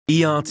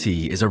ERT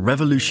is a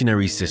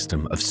revolutionary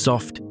system of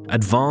soft,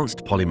 advanced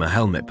polymer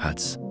helmet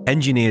pads,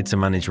 engineered to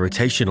manage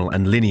rotational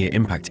and linear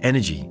impact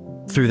energy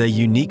through their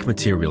unique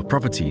material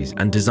properties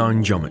and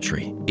design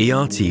geometry.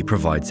 ERT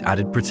provides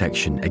added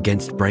protection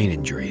against brain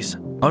injuries.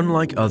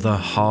 Unlike other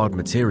hard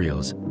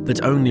materials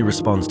that only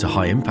responds to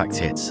high-impact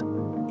hits,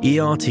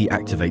 ERT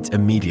activates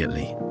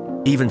immediately,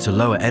 even to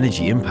lower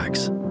energy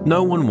impacts.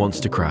 No one wants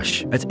to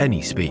crash at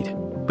any speed.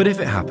 But if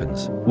it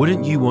happens,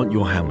 wouldn't you want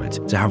your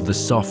helmet to have the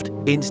soft,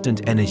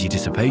 instant energy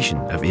dissipation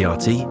of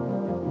ERT?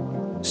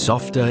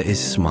 Softer is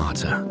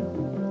smarter.